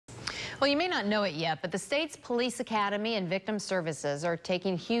Well, you may not know it yet, but the state's police academy and victim services are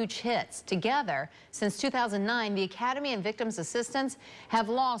taking huge hits. Together, since 2009, the academy and victims assistance have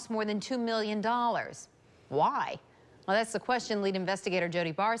lost more than $2 million. Why? Well, that's the question lead investigator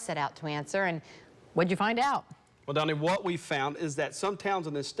Jody Barr set out to answer. And what'd you find out? Well, Donnie, what we found is that some towns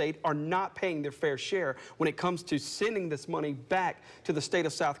in this state are not paying their fair share when it comes to sending this money back to the state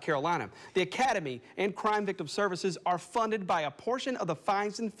of South Carolina. The Academy and Crime Victim Services are funded by a portion of the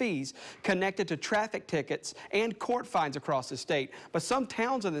fines and fees connected to traffic tickets and court fines across the state. But some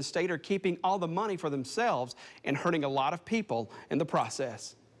towns in the state are keeping all the money for themselves and hurting a lot of people in the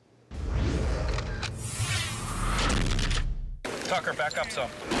process. Tucker, back up some.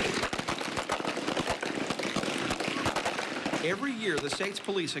 Every year, the state's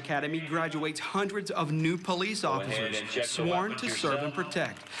police academy graduates hundreds of new police officers sworn to serve and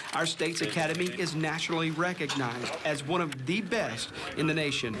protect. Our state's academy is nationally recognized as one of the best in the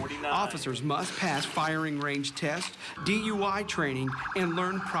nation. Officers must pass firing range tests, DUI training, and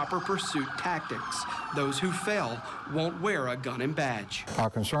learn proper pursuit tactics. Those who fail won't wear a gun and badge.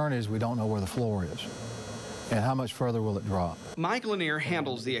 Our concern is we don't know where the floor is. And how much further will it drop? Mike Lanier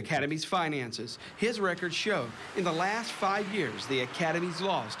handles the Academy's finances. His records show in the last 5 years, the Academy's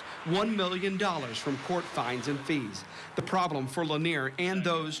lost $1 million from court fines and fees. The problem for Lanier and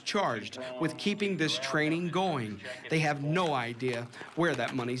those charged with keeping this training going, they have no idea where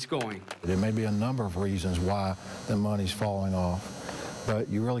that money's going. There may be a number of reasons why the money's falling off, but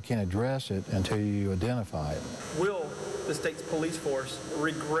you really can't address it until you identify it. Will the state's police force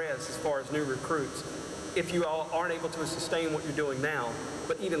regress as far as new recruits if you all aren't able to sustain what you're doing now,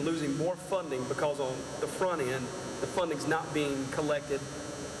 but even losing more funding because on the front end, the funding's not being collected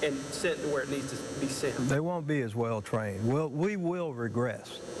and sent to where it needs to be sent? They won't be as well trained. We will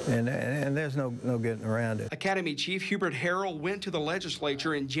regress, and there's no getting around it. Academy Chief Hubert Harrell went to the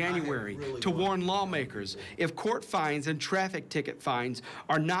legislature in January to warn lawmakers if court fines and traffic ticket fines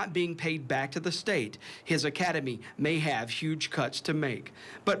are not being paid back to the state, his academy may have huge cuts to make.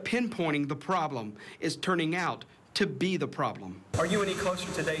 But pinpointing the problem is turning out to be the problem. Are you any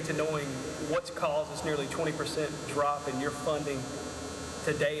closer today to knowing what's caused this nearly 20% drop in your funding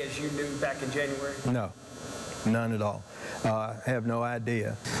today as you knew back in January? No, none at all. I have no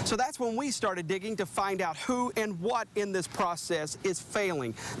idea. So that's when we started digging to find out who and what in this process is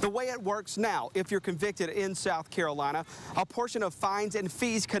failing. The way it works now, if you're convicted in South Carolina, a portion of fines and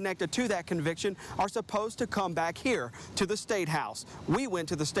fees connected to that conviction are supposed to come back here to the State House. We went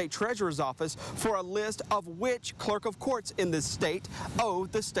to the State Treasurer's office for a list of which clerk of courts in this state owe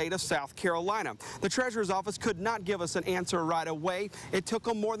the state of South Carolina. The Treasurer's office could not give us an answer right away. It took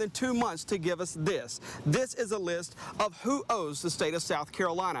them more than 2 months to give us this. This is a list of who owes the state of South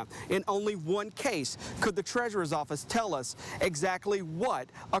Carolina. In only one case could the Treasurer's office tell us exactly what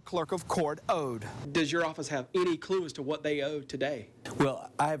a clerk of court owed. Does your office have any clue as to what they owe today? Well,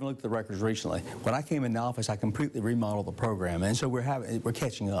 I haven't looked at the records recently. When I came in the office, I completely remodeled the program, and so we're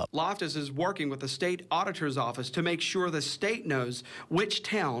catching up. Loftus is working with the state auditor's office to make sure the state knows which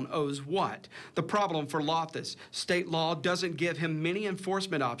town owes what. The problem for Loftus, state law doesn't give him many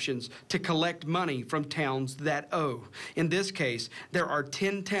enforcement options to collect money from towns that owe. In this case, there are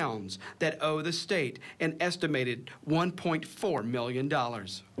 10 towns that owe the state an estimated $1.4 million.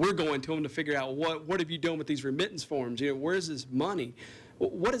 We're going to them to figure out what have you done with these remittance forms? You know, where's this money?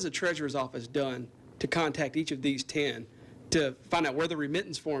 What has the Treasurer's office done to contact each of these 10 to find out where the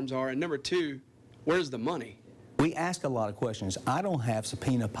remittance forms are? And number two, where's the money? We ask a lot of questions. I don't have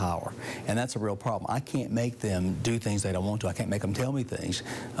subpoena power, and that's a real problem. I can't make them do things they don't want to. I can't make them tell me things.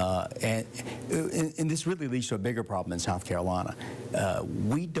 And this really leads to a bigger problem in South Carolina.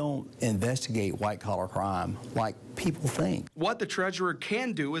 We don't investigate white-collar crime like people think. What the Treasurer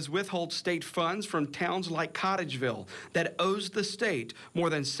can do is withhold state funds from towns like Cottageville that owes the state more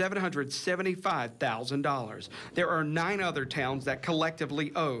than $775,000. There are 9 other towns that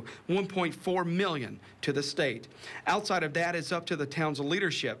collectively owe $1.4 million to the state. Outside of that, it's up to the town's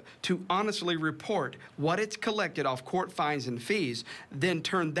leadership to honestly report what it's collected off court fines and fees, then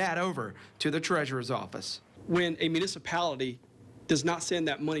turn that over to the Treasurer's office. When a municipality does not send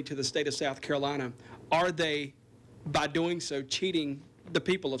that money to the state of South Carolina, are they, by doing so, cheating the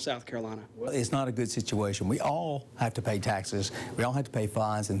people of South Carolina? Well, it's not a good situation. We all have to pay taxes. We all have to pay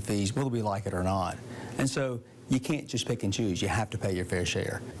fines and fees, whether we like it or not. And so You can't just pick and choose. You have to pay your fair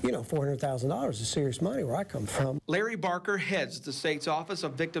share. You know, $400,000 is serious money where I come from. Larry Barker heads the state's Office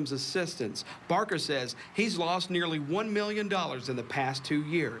of Victims Assistance. Barker says he's lost nearly $1 million in the past 2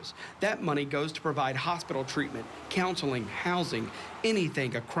 years. That money goes to provide hospital treatment, counseling, housing,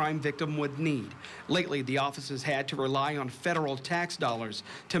 anything a crime victim would need. Lately, the office has had to rely on federal tax dollars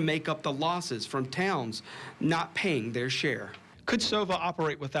to make up the losses from towns not paying their share. Could SOVA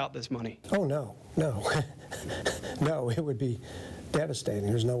operate without this money? Oh, no, no. No, it would be devastating.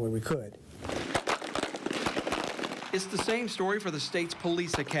 There's no way we could. It's the same story for the state's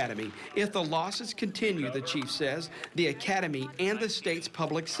police academy. If the losses continue, the chief says, the academy and the state's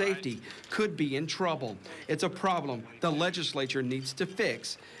public safety could be in trouble. It's a problem the legislature needs to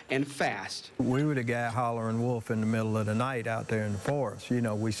fix, and fast. We were the guy hollering wolf in the middle of the night out there in the forest. You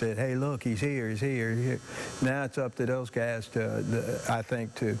know, we said, hey, look, he's here, he's here, he's here. Now it's up to those guys to, I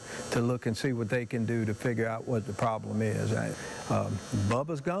think, to look and see what they can do to figure out what the problem is.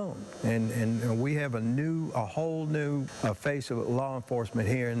 Bubba's gone, and we have a whole new face of law enforcement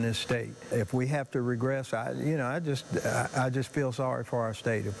here in this state. If we have to regress, I just feel sorry for our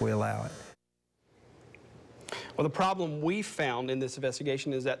state if we allow it. Well, the problem we found in this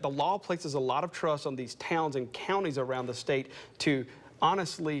investigation is that the law places a lot of trust on these towns and counties around the state to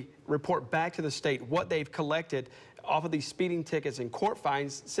honestly report back to the state what they've collected off of these speeding tickets and court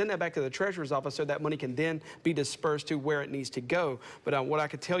fines, send that back to the treasurer's office so that money can then be dispersed to where it needs to go. But what I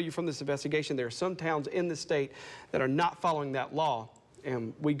could tell you from this investigation, there are some towns in the state that are not following that law,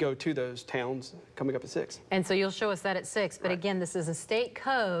 and we go to those towns coming up at 6. And so you'll show us that at 6, but Right. Again, this is a state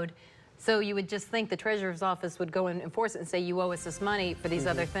code, so you would just think the treasurer's office would go and enforce it and say you owe us this money for these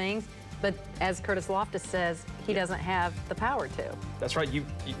other things. But as Curtis Loftus says, he doesn't have the power to. That's right. You've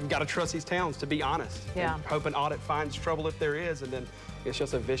got to trust these towns to be honest. Yeah. And hope an audit finds trouble if there is, and then it's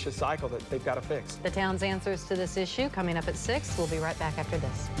just a vicious cycle that they've got to fix. The town's answers to this issue coming up at 6. We'll be right back after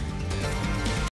this.